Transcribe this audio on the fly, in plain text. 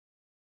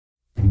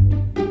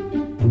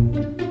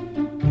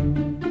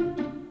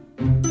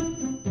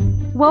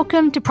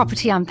Welcome to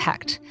Property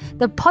Unpacked,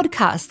 the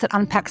podcast that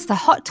unpacks the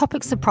hot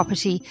topics of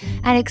property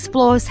and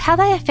explores how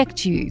they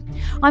affect you.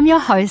 I'm your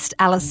host,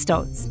 Alice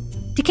Stoltz.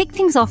 To kick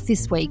things off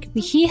this week,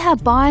 we hear how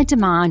buyer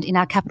demand in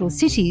our capital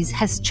cities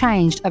has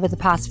changed over the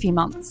past few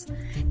months.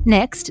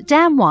 Next,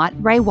 Dan White,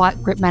 Ray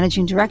White Group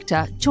Managing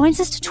Director, joins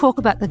us to talk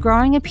about the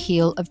growing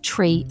appeal of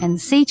tree and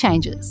sea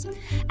changes.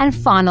 And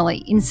finally,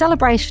 in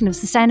celebration of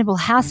Sustainable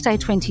House Day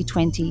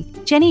 2020,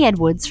 Jenny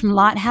Edwards from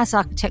Lighthouse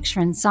Architecture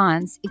and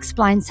Science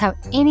explains how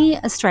any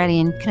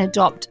Australian can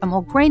adopt a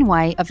more green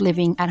way of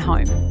living at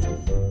home.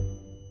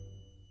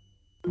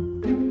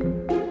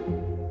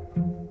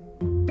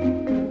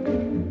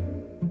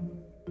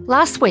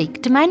 Last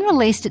week, Domain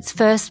released its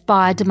first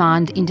buyer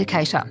demand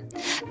indicator.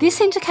 This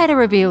indicator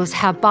reveals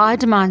how buyer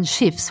demand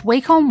shifts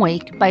week on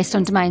week based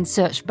on Domain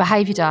search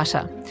behaviour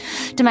data.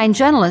 Domain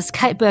journalist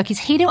Kate Burke is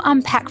here to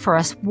unpack for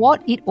us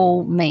what it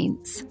all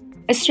means.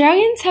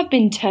 Australians have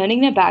been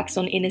turning their backs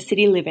on inner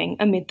city living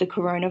amid the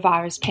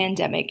coronavirus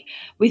pandemic,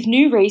 with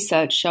new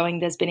research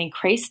showing there's been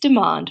increased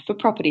demand for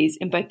properties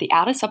in both the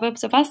outer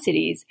suburbs of our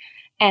cities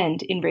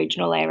and in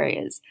regional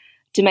areas.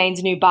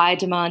 Domain's new buyer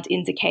demand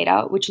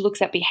indicator, which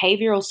looks at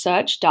behavioural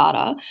search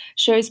data,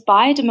 shows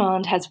buyer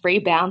demand has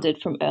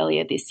rebounded from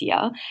earlier this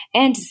year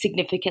and is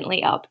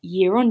significantly up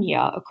year on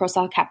year across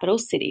our capital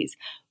cities,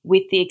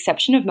 with the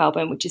exception of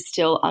Melbourne, which is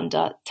still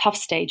under tough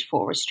stage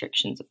 4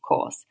 restrictions, of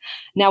course.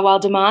 Now, while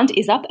demand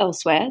is up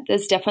elsewhere,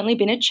 there's definitely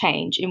been a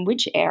change in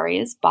which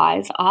areas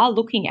buyers are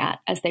looking at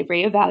as they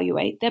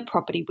reevaluate their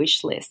property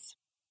wish lists.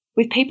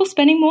 With people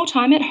spending more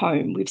time at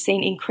home, we've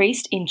seen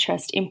increased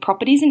interest in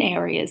properties in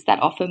areas that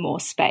offer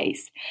more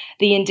space.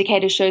 The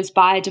indicator shows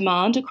buyer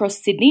demand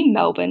across Sydney,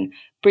 Melbourne,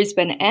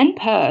 Brisbane and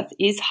Perth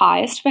is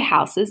highest for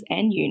houses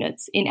and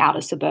units in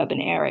outer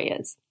suburban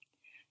areas.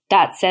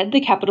 That said,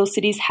 the capital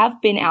cities have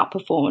been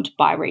outperformed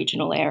by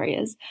regional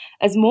areas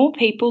as more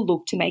people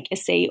look to make a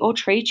sea or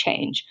tree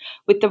change,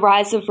 with the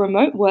rise of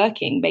remote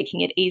working making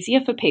it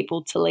easier for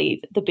people to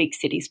leave the big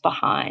cities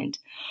behind.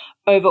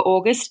 Over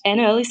August and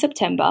early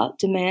September,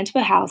 demand for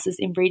houses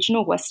in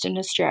regional Western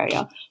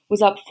Australia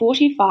was up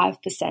 45%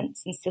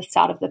 since the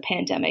start of the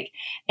pandemic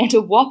and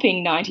a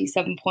whopping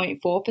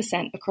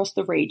 97.4% across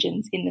the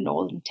regions in the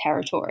Northern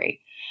Territory.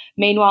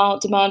 Meanwhile,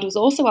 demand was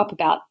also up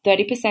about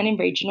 30% in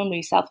regional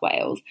New South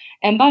Wales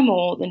and by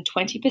more than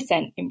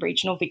 20% in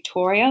regional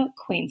Victoria,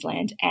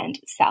 Queensland and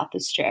South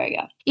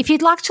Australia. If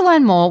you'd like to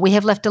learn more, we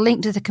have left a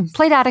link to the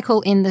complete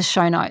article in the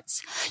show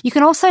notes. You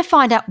can also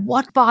find out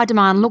what buyer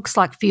demand looks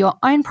like for your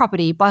own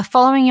property by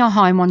following your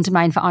home on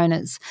Domain for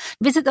Owners.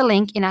 Visit the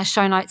link in our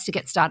show notes to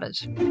get started.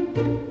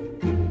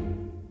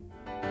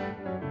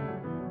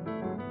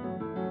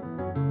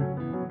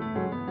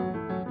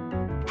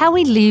 How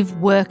we live,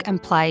 work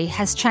and play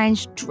has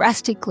changed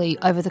drastically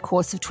over the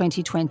course of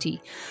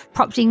 2020,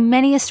 prompting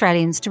many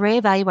Australians to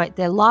reevaluate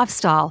their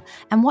lifestyle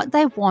and what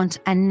they want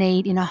and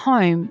need in a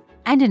home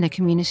and in a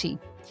community.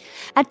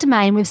 At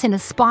Domain, we've seen a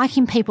spike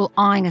in people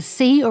eyeing a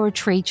sea or a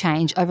tree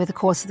change over the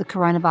course of the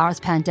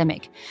coronavirus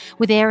pandemic,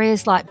 with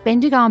areas like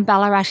Bendigo and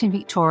Ballarat in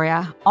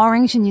Victoria,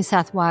 Orange in New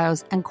South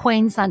Wales and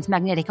Queensland's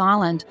Magnetic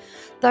Island,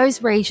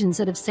 those regions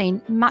that have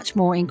seen much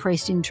more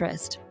increased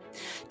interest.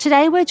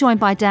 Today we're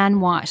joined by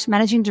Dan White,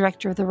 Managing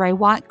Director of the Ray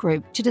White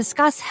Group, to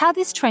discuss how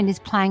this trend is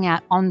playing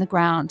out on the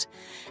ground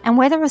and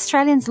whether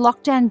Australians'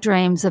 lockdown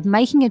dreams of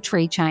making a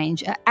tree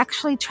change are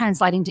actually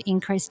translating to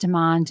increased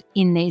demand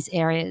in these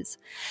areas.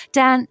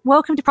 Dan,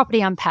 welcome to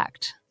Property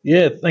Unpacked.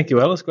 Yeah, thank you,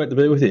 Alice. Great to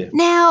be with you.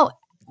 Now,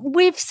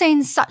 we've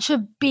seen such a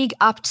big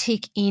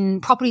uptick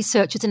in property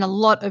searches in a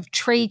lot of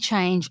tree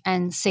change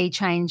and sea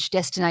change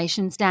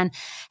destinations. Dan,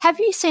 have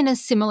you seen a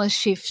similar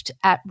shift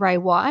at Ray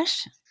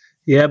White?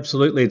 Yeah,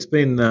 absolutely. It's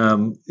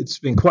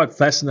been quite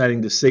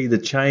fascinating to see the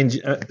change.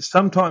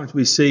 Sometimes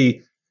we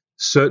see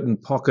certain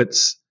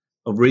pockets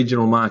of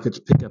regional markets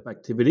pick up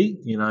activity,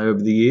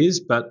 over the years,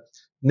 but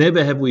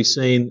never have we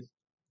seen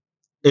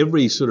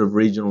every sort of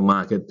regional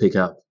market pick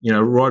up,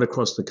 right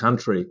across the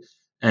country.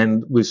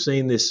 And we've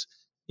seen this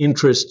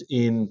interest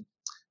in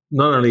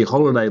not only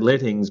holiday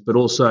lettings, but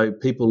also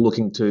people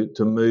looking to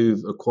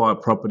acquire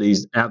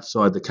properties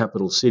outside the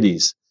capital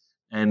cities.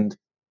 And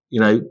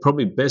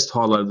probably best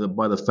highlighted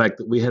by the fact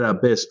that we had our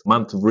best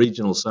month of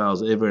regional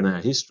sales ever in our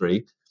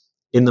history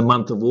in the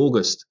month of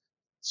August.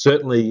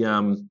 Certainly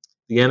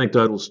the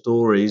anecdotal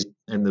stories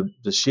and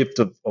the shift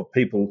of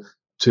people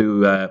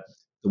to the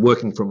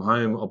working from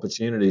home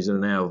opportunities that are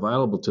now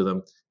available to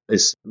them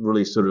is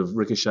really sort of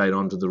ricocheted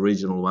onto the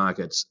regional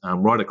markets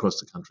right across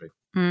the country.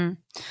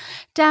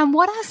 Dan,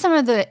 what are some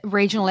of the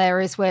regional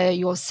areas where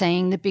you're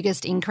seeing the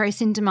biggest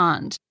increase in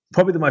demand?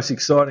 Probably the most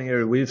exciting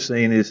area we've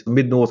seen is the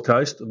mid-north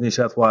coast of New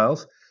South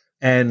Wales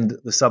and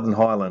the Southern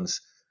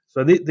Highlands.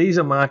 So these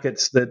are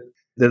markets that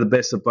they're the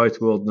best of both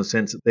worlds in the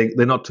sense that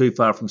they're not too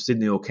far from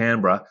Sydney or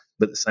Canberra,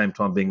 but at the same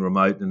time being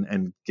remote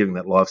and giving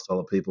that lifestyle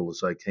that people are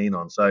so keen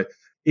on. So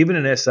even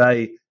in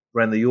SA,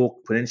 around the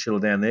Yorke Peninsula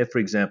down there, for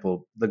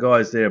example, the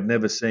guys there have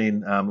never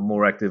seen a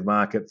more active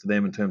market for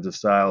them in terms of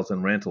sales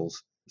and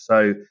rentals.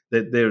 So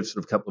there are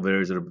sort of a couple of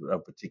areas that are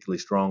particularly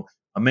strong.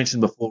 I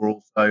mentioned before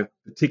also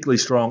particularly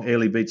strong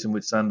Airlie Beach and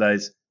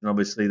Whitsundays, and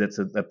obviously that's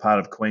a part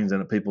of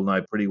Queensland that people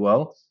know pretty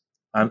well.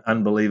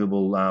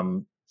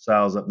 Unbelievable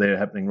sales up there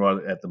happening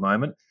right at the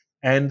moment.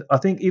 And I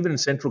think even in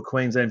central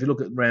Queensland, if you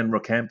look at around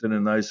Rockhampton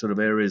and those sort of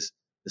areas,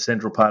 the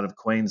central part of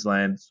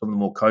Queensland, some of the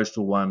more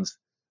coastal ones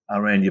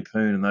around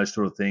Yeppoon and those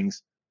sort of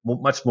things,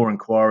 much more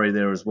inquiry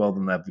there as well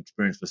than they've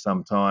experienced for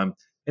some time.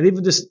 And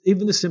even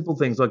the simple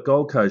things like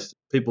Gold Coast,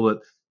 people that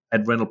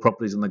had rental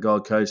properties on the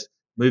Gold Coast,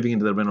 moving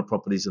into the rental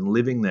properties and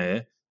living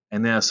there,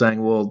 and now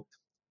saying, well,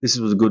 this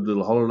was a good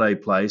little holiday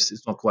place.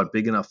 It's not quite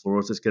big enough for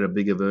us. Let's get a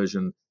bigger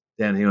version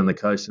down here on the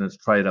coast and let's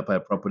trade up our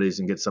properties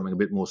and get something a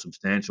bit more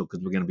substantial because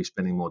we're going to be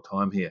spending more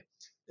time here.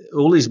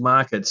 All these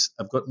markets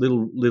have got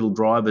little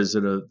drivers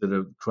that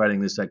are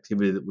creating this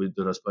activity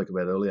that I spoke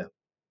about earlier.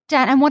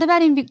 Dan, and what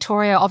about in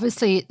Victoria?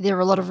 Obviously, there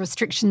are a lot of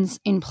restrictions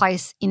in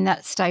place in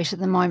that state at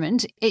the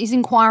moment. Is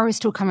inquiry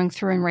still coming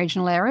through in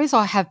regional areas,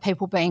 or have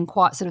people been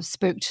quite sort of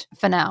spooked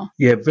for now?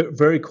 Yeah,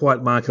 very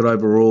quiet market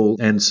overall.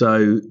 And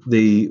so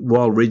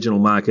while regional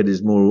market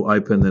is more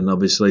open than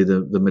obviously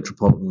the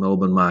metropolitan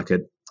Melbourne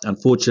market,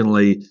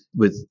 unfortunately,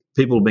 with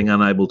people being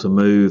unable to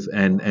move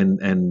and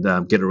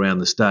get around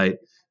the state,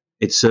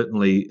 it's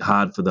certainly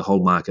hard for the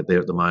whole market there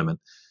at the moment.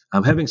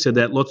 Having said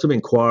that, lots of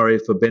inquiry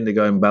for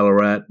Bendigo and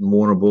Ballarat and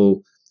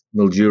Warrnambool,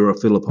 Mildura,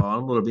 Phillip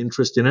Island, a lot of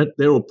interest in it.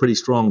 They're all pretty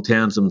strong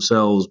towns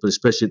themselves, but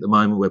especially at the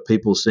moment where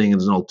people are seeing it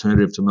as an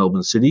alternative to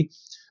Melbourne City.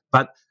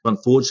 But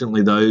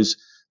unfortunately, the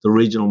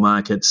regional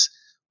markets,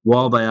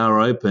 while they are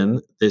open,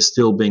 they're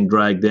still being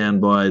dragged down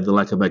by the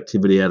lack of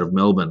activity out of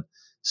Melbourne.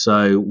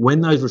 So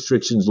when those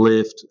restrictions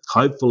lift,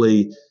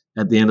 hopefully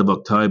at the end of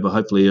October,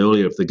 hopefully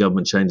earlier if the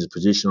government changes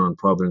position on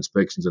private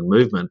inspections and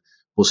movement,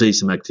 we'll see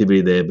some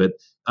activity there. But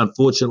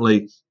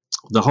unfortunately,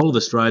 the whole of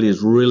Australia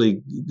is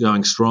really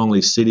going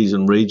strongly, cities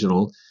and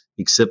regional,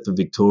 except for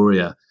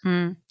Victoria.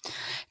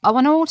 I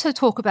want to also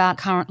talk about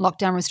current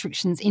lockdown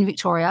restrictions in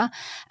Victoria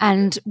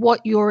and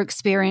what you're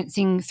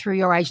experiencing through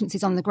your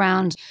agencies on the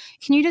ground.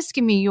 Can you just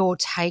give me your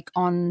take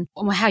on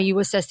how you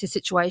assess the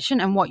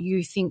situation and what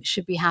you think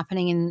should be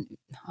happening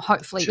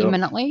hopefully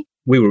imminently?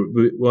 We've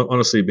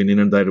honestly been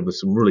inundated with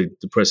some really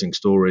depressing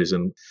stories,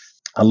 and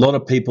a lot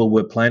of people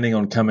were planning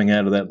on coming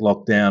out of that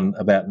lockdown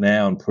about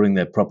now and putting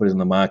their properties in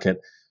the market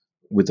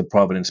with the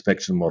private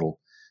inspection model.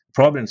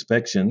 Private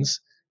inspections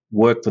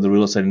work for the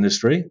real estate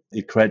industry.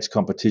 It creates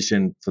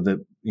competition for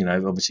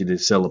obviously to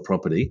sell the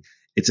property.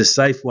 It's a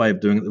safe way of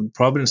doing it. The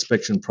private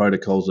inspection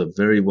protocols are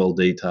very well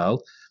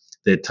detailed.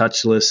 They're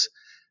touchless.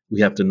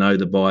 We have to know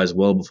the buyers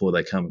well before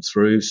they come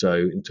through. So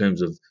in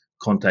terms of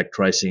contact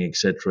tracing,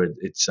 etc.,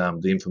 it's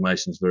the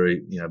information is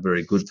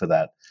very good for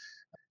that.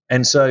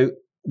 And so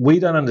we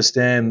don't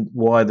understand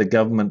why the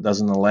government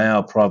doesn't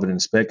allow private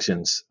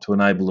inspections to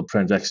enable the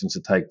transactions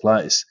to take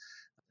place.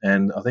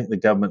 And I think the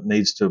government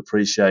needs to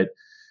appreciate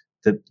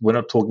that we're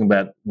not talking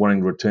about wanting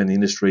to return the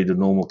industry to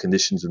normal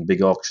conditions and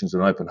big auctions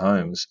and open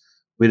homes.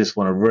 We just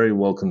want a very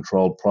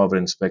well-controlled private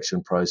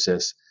inspection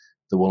process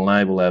that will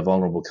enable our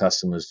vulnerable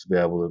customers to be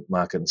able to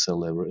market and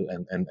sell their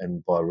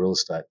and buy real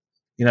estate.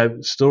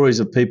 Stories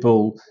of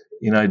people,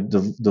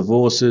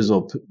 divorces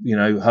or,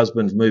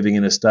 husbands moving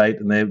interstate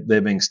and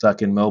they're being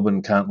stuck in Melbourne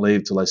and can't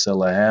leave till they sell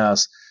their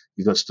house.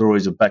 You've got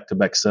stories of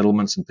back-to-back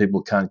settlements and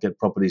people can't get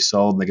properties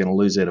sold and they're going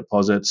to lose their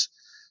deposits.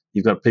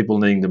 You've got people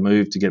needing to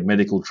move to get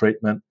medical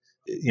treatment.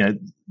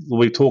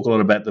 We talk a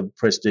lot about the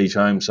prestige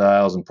home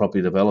sales and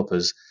property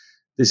developers.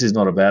 This is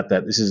not about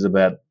that. This is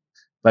about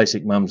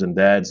basic mums and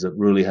dads that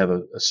really have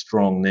a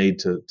strong need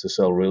to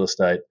sell real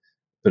estate.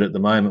 But at the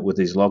moment with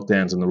these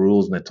lockdowns and the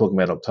rules, and they're talking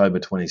about October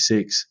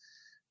 26,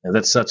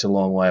 that's such a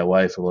long way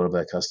away for a lot of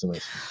our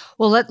customers.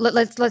 Well,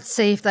 let's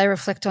see if they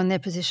reflect on their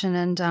position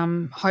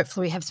and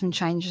hopefully we have some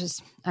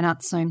changes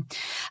announced soon.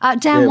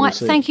 Dan White,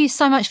 thank you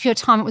so much for your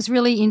time. It was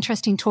really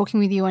interesting talking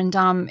with you and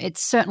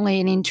it's certainly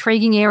an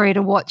intriguing area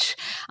to watch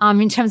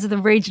in terms of the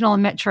regional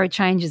and metro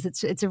changes.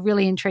 It's a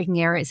really intriguing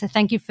area. So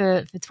thank you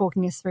for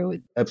talking us through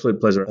it.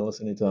 Absolute pleasure,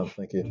 Alice. Anytime.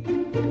 Thank you.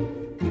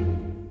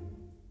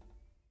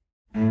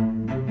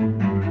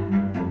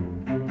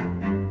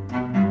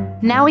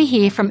 Now we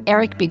hear from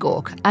Eric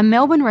Bigork, a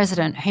Melbourne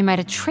resident who made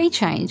a tree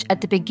change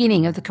at the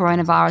beginning of the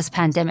coronavirus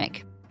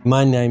pandemic.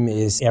 My name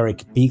is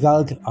Eric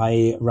Bigork.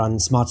 I run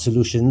Smart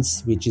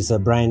Solutions, which is a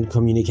brand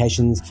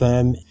communications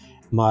firm.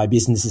 My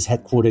business is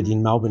headquartered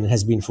in Melbourne and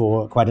has been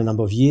for quite a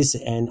number of years.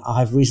 And I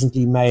have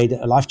recently made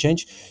a life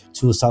change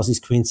to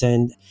Southeast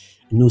Queensland,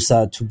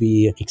 Noosa to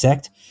be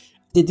exact.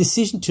 The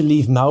decision to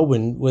leave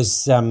Melbourne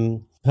was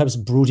perhaps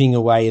brooding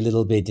away a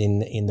little bit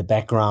in the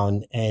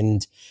background,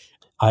 and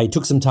I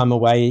took some time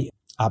away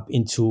up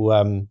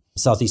into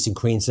southeastern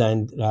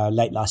Queensland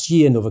late last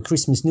year and over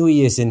Christmas, New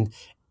Year's. And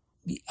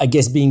I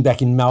guess being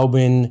back in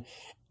Melbourne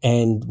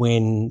and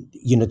when,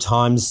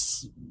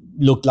 times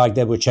looked like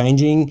they were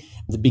changing,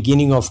 the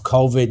beginning of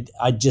COVID,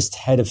 I just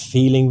had a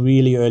feeling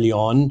really early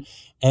on.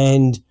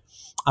 And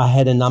I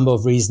had a number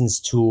of reasons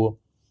to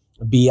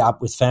be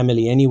up with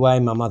family anyway.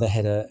 My mother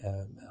had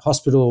a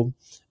hospital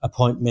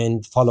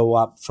appointment,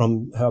 follow-up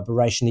from her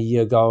operation a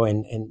year ago,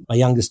 and my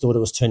youngest daughter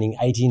was turning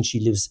 18. She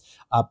lives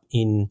up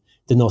in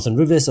the Northern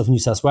Rivers of New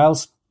South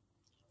Wales.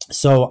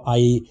 So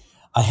I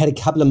had a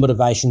couple of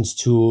motivations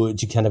to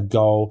kind of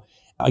go.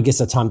 I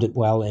guess I timed it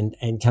well and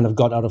kind of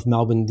got out of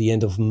Melbourne the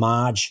end of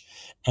March.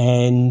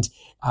 And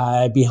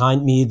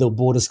behind me, the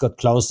borders got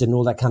closed and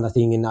all that kind of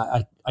thing. And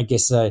I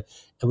guess it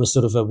was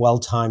sort of a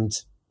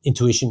well-timed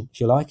intuition, if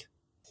you like.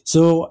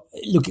 So,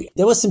 look,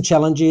 there were some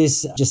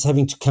challenges, just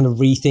having to kind of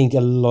rethink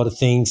a lot of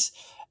things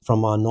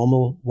from our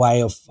normal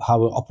way of how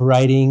we're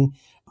operating.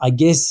 I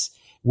guess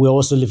we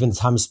also live in a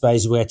time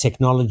space where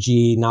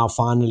technology now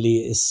finally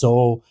is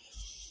so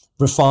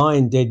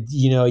refined that,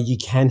 you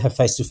can have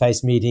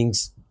face-to-face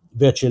meetings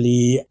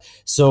virtually.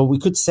 So we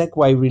could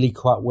segue really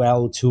quite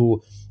well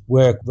to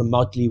work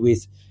remotely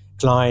with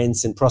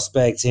clients and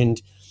prospects.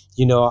 And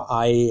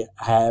I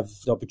have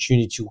the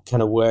opportunity to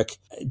kind of work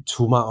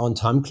to my own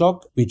time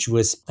clock, which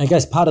was, I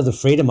guess, part of the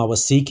freedom I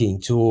was seeking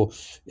to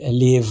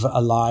live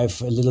a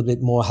life a little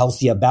bit more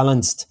healthier,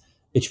 balanced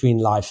between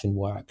life and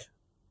work.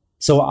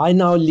 So I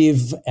now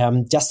live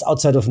just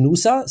outside of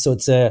Noosa. So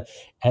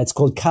it's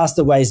called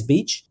Castaways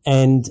Beach,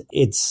 and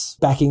it's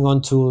backing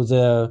onto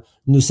the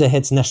Noosa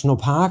Heads National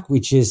Park,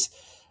 which is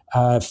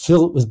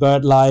filled with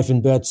bird life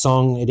and bird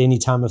song at any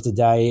time of the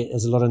day.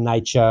 There's a lot of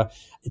nature.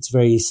 It's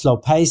very slow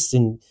paced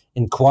and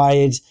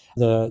quiet.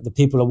 The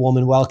people are warm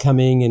and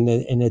welcoming, and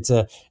it's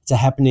a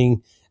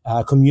happening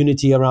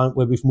community around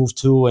where we've moved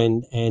to,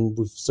 and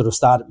we've sort of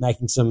started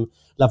making some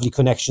lovely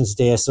connections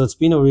there. So it's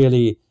been a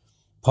really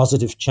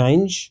positive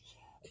change.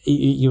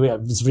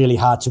 It's really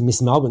hard to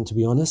miss Melbourne, to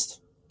be honest.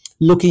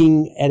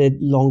 Looking at it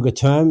longer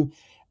term,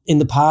 in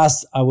the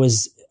past I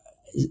was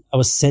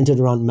centered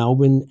around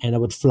Melbourne, and I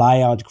would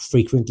fly out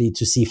frequently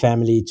to see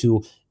family,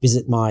 to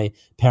visit my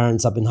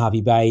parents up in Hervey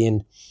Bay.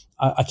 And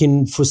I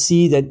can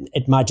foresee that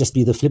it might just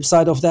be the flip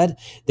side of that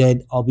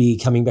I'll be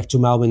coming back to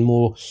Melbourne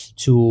more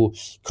to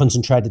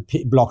concentrated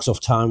blocks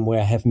of time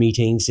where I have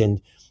meetings and,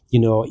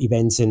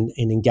 events and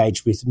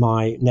engage with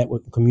my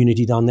network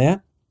community down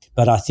there.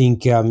 But I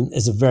think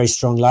there's a very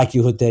strong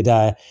likelihood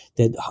that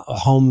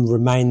home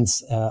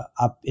remains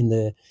up in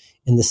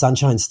the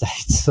Sunshine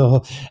State.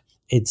 So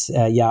it's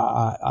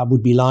I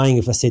would be lying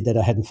if I said that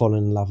I hadn't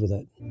fallen in love with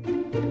it.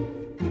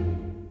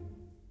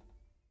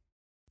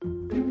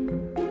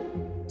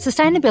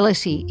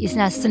 Sustainability is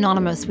now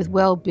synonymous with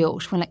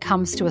well-built when it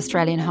comes to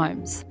Australian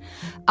homes.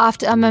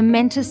 After a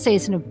momentous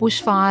season of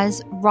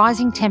bushfires,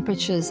 rising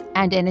temperatures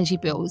and energy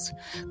bills,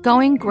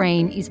 going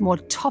green is more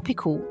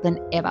topical than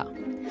ever.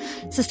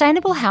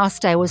 Sustainable House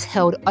Day was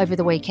held over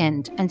the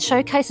weekend and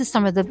showcases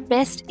some of the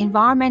best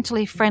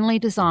environmentally friendly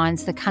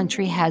designs the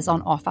country has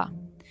on offer.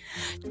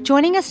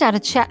 Joining us now to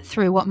chat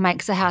through what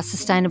makes a house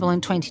sustainable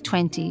in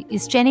 2020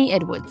 is Jenny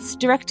Edwards,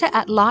 Director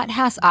at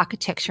Lighthouse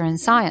Architecture and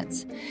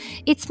Science.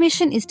 Its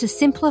mission is to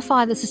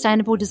simplify the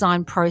sustainable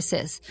design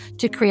process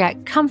to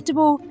create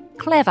comfortable,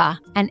 clever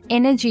and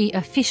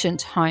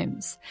energy-efficient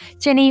homes.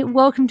 Jenny,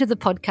 welcome to the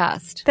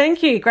podcast.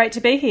 Thank you. Great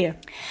to be here.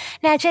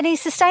 Now, Jenny,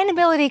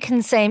 sustainability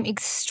can seem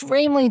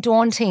extremely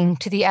daunting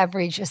to the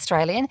average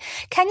Australian.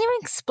 Can you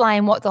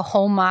explain what the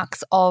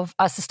hallmarks of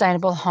a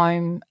sustainable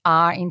home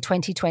are in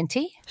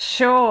 2020?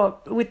 Sure,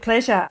 with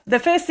pleasure. The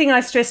first thing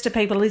I stress to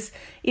people is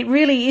it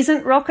really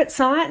isn't rocket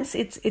science.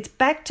 It's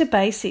back to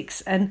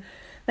basics, and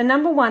the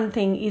number one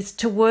thing is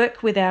to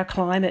work with our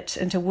climate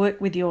and to work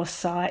with your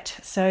site.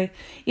 So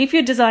if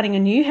you're designing a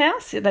new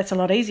house, that's a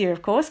lot easier,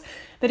 of course,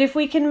 but if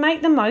we can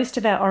make the most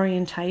of our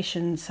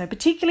orientation, so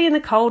particularly in the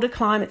colder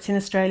climates in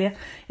Australia,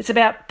 it's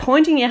about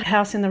pointing your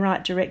house in the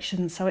right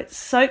direction so it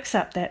soaks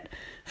up that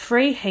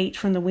free heat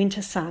from the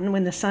winter sun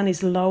when the sun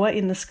is lower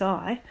in the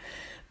sky,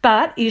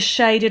 but is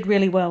shaded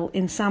really well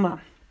in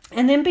summer.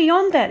 And then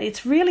beyond that,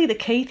 it's really the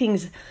key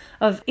things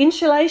of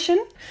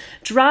insulation,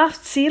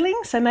 draft ceiling,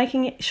 so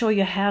making sure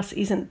your house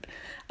isn't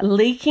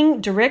leaking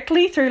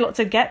directly through lots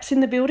of gaps in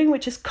the building,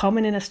 which is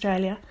common in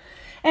Australia.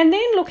 And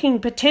then looking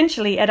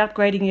potentially at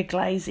upgrading your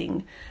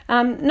glazing.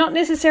 Not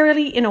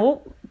necessarily in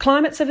all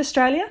climates of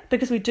Australia,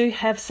 because we do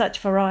have such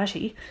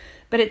variety,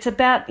 but it's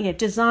about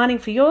designing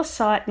for your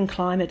site and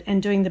climate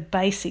and doing the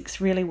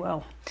basics really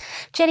well.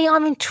 Jenny,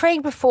 I'm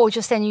intrigued before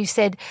just then you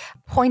said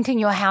pointing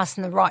your house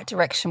in the right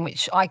direction,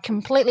 which I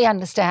completely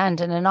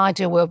understand, and in an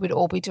ideal world we'd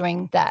all be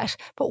doing that.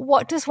 But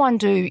what does one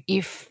do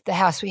if the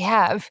house we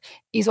have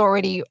is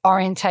already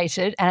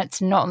orientated and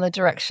it's not in the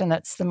direction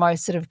that's the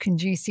most sort of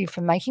conducive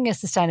for making a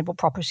sustainable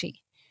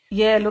property?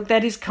 Yeah, look,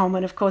 that is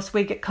common. Of course,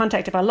 we get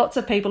contacted by lots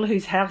of people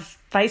whose house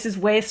faces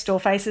west or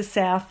faces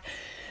south.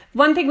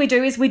 One thing we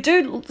do is we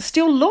do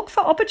still look for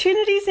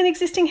opportunities in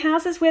existing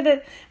houses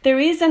where there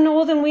is a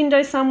northern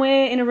window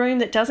somewhere in a room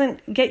that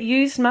doesn't get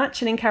used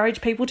much and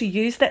encourage people to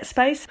use that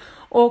space,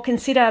 or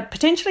consider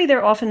potentially there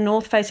are often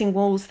north-facing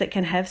walls that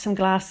can have some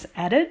glass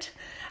added,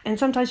 and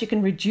sometimes you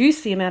can reduce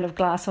the amount of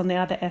glass on the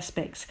other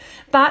aspects.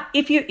 But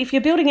if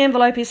your building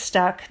envelope is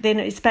stuck, then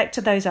it's back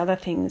to those other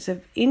things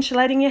of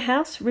insulating your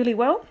house really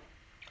well,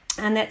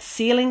 and that's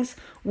ceilings,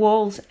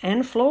 walls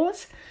and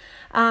floors.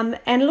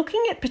 and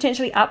looking at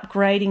potentially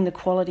upgrading the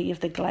quality of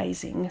the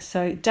glazing.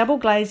 So double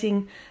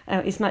glazing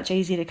is much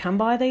easier to come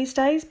by these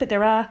days, but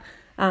there are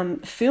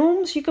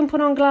films you can put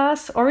on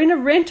glass, or in a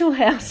rental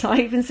house, I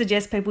even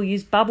suggest people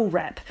use bubble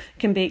wrap,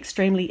 can be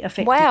extremely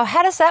effective. Wow,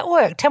 how does that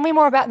work? Tell me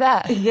more about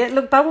that. Yeah,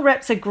 look, bubble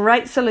wrap's a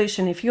great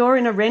solution. If you're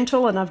in a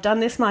rental, and I've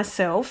done this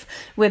myself,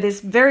 where there's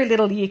very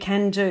little you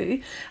can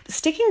do,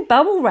 sticking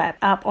bubble wrap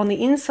up on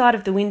the inside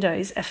of the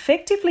windows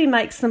effectively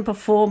makes them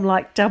perform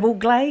like double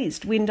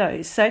glazed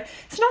windows. So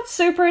it's not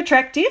super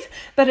attractive,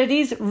 but it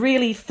is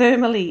really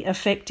thermally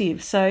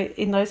effective. So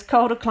in those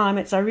colder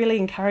climates, I really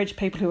encourage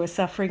people who are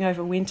suffering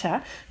over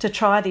winter to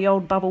try the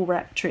old bubble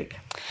wrap trick.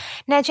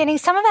 Now, Jenny,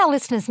 some of our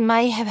listeners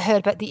may have heard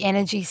about the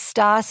Energy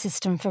Star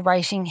system for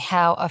rating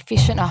how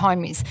efficient a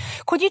home is.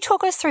 Could you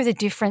talk us through the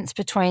difference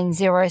between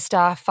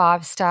 0-star,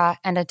 5-star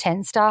and a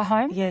 10-star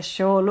home? Yeah,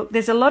 sure. Look,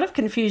 there's a lot of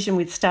confusion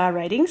with star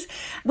ratings.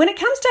 When it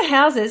comes to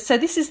houses, so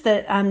this is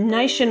the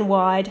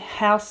nationwide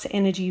house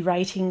energy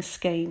rating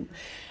scheme.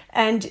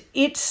 And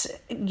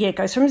it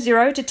goes from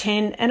 0 to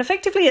 10, and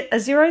effectively a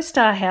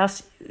 0-star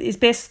house is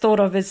best thought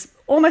of as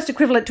almost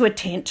equivalent to a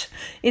tent.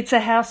 It's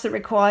a house that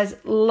requires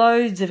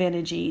loads of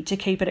energy to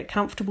keep it at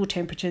comfortable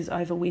temperatures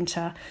over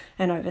winter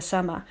and over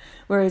summer,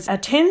 whereas a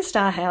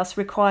 10-star house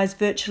requires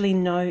virtually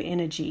no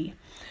energy.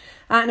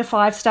 And a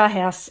 5-star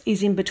house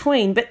is in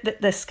between,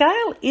 but the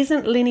scale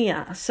isn't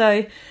linear.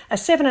 So a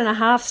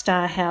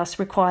 7.5-star house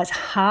requires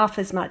half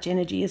as much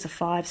energy as a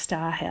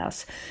 5-star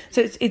house.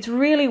 So it's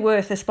really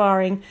worth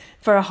aspiring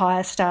for a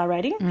higher star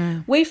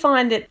rating. We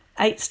find that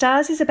 8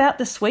 stars is about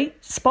the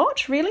sweet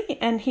spot, really.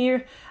 And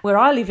here, where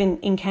I live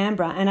in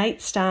Canberra, an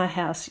 8-star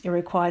house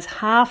requires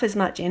half as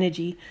much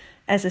energy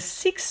as a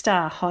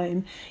 6-star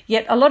home.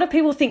 Yet a lot of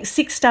people think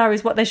 6-star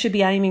is what they should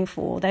be aiming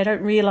for. They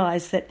don't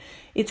realise that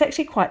it's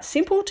actually quite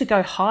simple to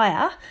go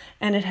higher,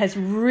 and it has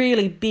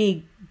really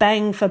big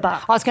bang for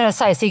buck. I was going to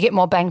say, so you get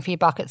more bang for your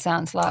buck, it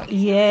sounds like.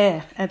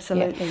 Yeah,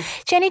 absolutely. Yeah.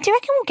 Jenny, do you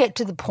reckon we'll get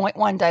to the point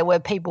one day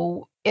where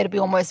it'll be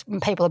almost when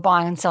people are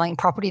buying and selling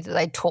property that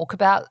they talk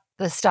about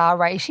the star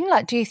rating?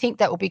 Like, do you think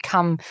that will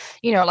become,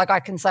 like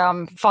I can say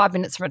I'm 5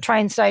 minutes from a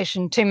train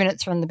station, 2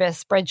 minutes from the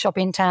best bread shop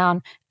in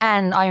town,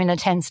 and I'm in a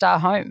 10-star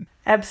home?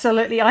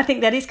 Absolutely. I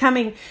think that is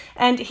coming.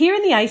 And here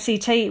in the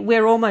ACT,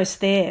 we're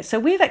almost there. So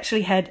we've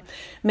actually had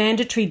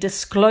mandatory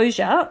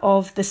disclosure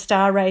of the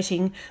star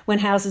rating when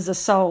houses are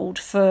sold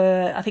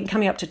for, I think,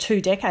 coming up to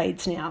 2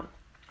 decades now.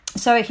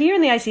 So here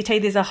in the ACT,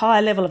 there's a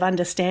higher level of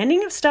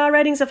understanding of star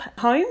ratings of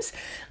homes,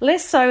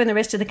 less so in the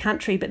rest of the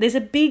country, but there's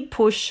a big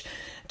push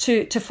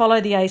to follow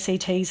the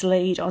ACT's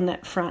lead on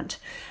that front.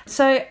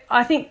 So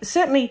I think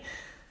certainly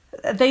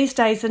these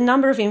days, the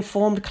number of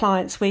informed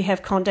clients we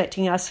have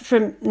contacting us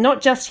from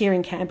not just here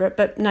in Canberra,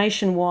 but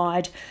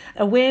nationwide,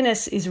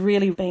 awareness is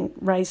really being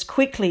raised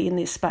quickly in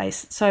this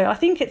space. So I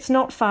think it's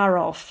not far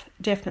off,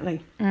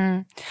 definitely.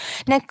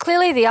 Now,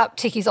 clearly the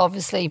uptick is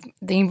obviously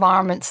the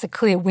environment's the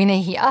clear winner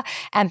here,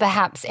 and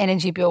perhaps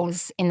energy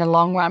bills in the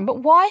long run. But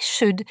why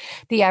should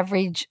the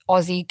average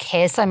Aussie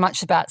care so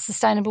much about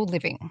sustainable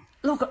living?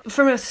 Look,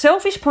 from a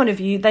selfish point of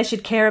view, they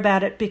should care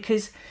about it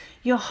because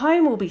your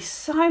home will be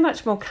so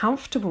much more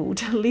comfortable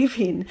to live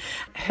in,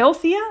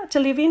 healthier to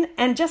live in,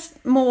 and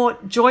just more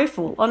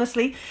joyful.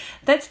 Honestly,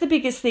 that's the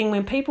biggest thing.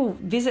 When people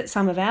visit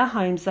some of our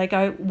homes, they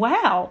go,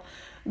 wow,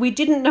 we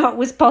didn't know it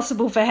was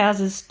possible for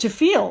houses to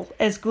feel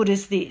as good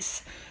as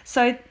this.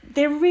 So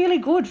they're really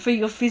good for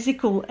your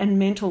physical and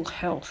mental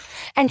health.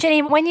 And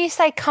Jenny, when you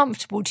say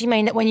comfortable, do you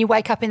mean that when you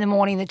wake up in the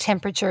morning, the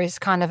temperature is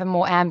kind of a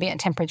more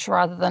ambient temperature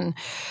rather than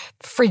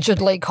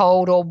frigidly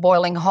cold or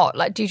boiling hot?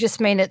 Like, do you just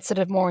mean it's sort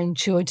of more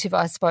intuitive,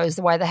 I suppose,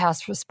 the way the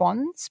house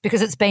responds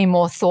because it's been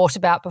more thought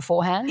about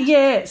beforehand?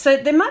 Yeah, so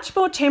they're much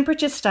more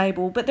temperature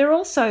stable, but they're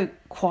also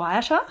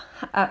quieter.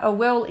 A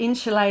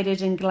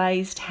well-insulated and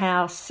glazed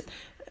house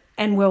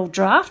and well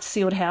draft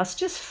sealed house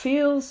just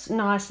feels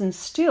nice and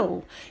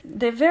still.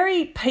 They're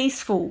very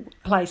peaceful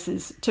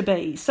places to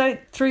be. So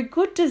through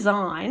good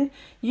design,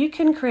 you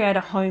can create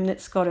a home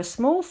that's got a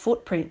small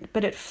footprint,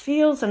 but it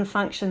feels and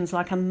functions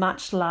like a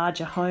much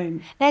larger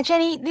home. Now,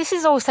 Jenny, this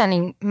is all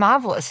sounding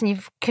marvellous and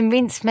you've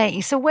convinced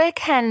me. So where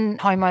can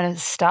homeowners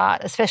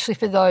start, especially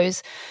for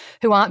those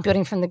who aren't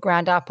building from the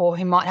ground up or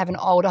who might have an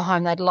older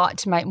home they'd like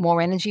to make more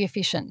energy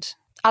efficient?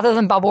 Other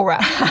than bubble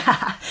wrap.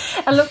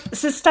 And look,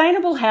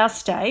 Sustainable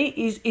House Day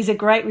is a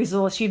great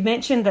resource. You've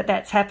mentioned that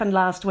that's happened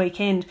last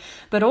weekend,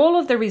 but all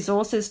of the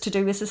resources to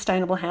do with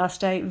Sustainable House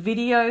Day,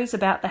 videos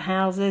about the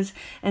houses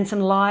and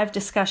some live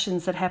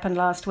discussions that happened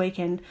last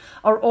weekend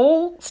are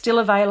all still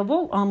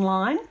available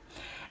online.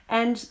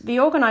 And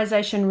the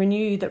organisation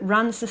Renew that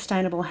runs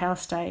Sustainable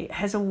House Day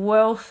has a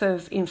wealth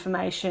of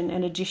information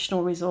and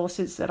additional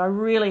resources that I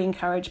really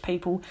encourage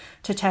people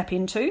to tap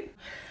into.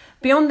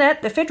 Beyond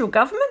that, the federal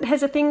government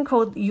has a thing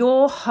called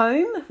Your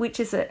Home,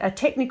 which is a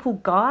technical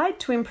guide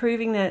to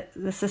improving the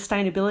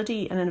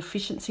sustainability and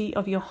efficiency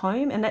of your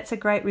home, and that's a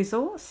great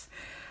resource.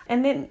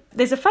 And then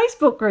there's a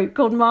Facebook group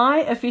called My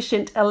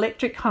Efficient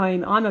Electric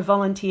Home. I'm a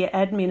volunteer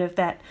admin of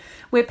that,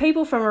 where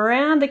people from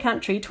around the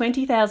country,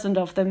 20,000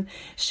 of them,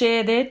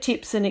 share their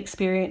tips and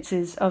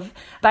experiences of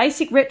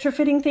basic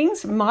retrofitting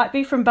things, might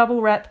be from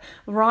bubble wrap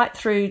right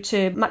through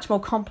to much more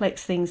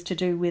complex things to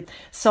do with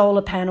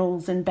solar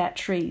panels and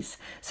batteries.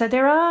 So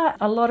there are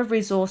a lot of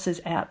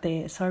resources out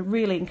there. So I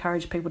really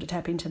encourage people to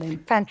tap into them.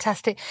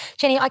 Fantastic.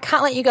 Jenny, I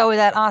can't let you go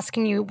without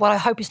asking you what I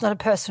hope is not a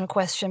personal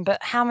question,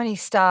 but how many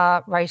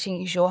star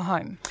rating is your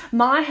home?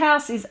 My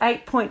house is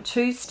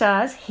 8.2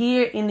 stars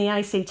here in the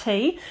ACT.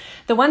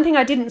 The one thing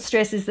I didn't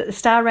stress is that the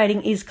star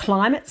rating is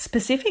climate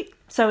specific.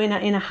 So in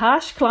a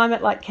harsh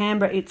climate like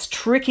Canberra, it's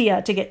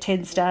trickier to get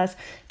 10 stars.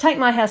 Take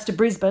my house to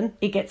Brisbane,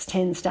 it gets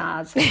 10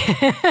 stars.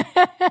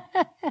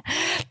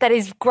 That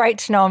is great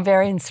to know and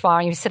very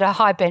inspiring. You've set a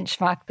high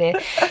benchmark there.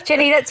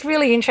 Jenny, that's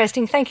really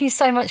interesting. Thank you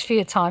so much for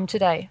your time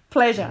today.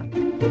 Pleasure.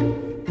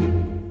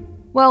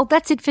 Well,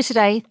 that's it for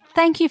today.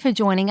 Thank you for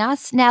joining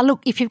us. Now, look,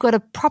 if you've got a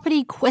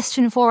property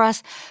question for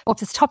us or if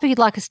there's a topic you'd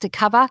like us to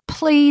cover,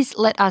 please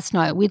let us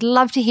know. We'd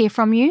love to hear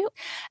from you.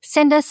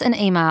 Send us an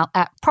email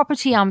at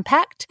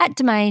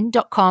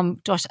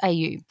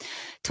propertyunpacked@domain.com.au.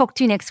 Talk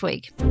to you next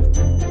week.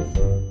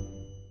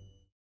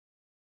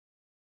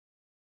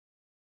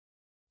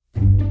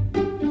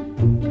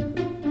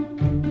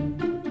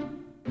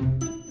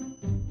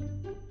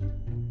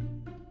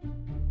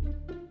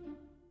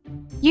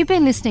 You've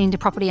been listening to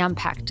Property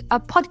Unpacked, a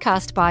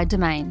podcast by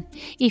Domain.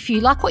 If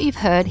you like what you've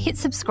heard, hit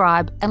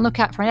subscribe and look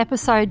out for an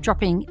episode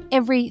dropping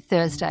every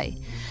Thursday.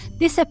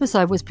 This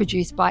episode was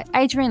produced by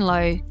Adrian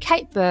Lowe,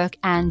 Kate Burke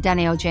and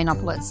Danielle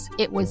Giannopoulos.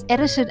 It was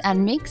edited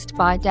and mixed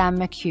by Dan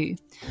McHugh.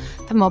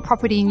 For more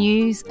property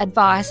news,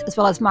 advice, as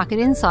well as market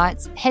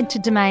insights, head to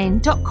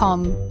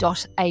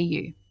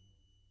domain.com.au.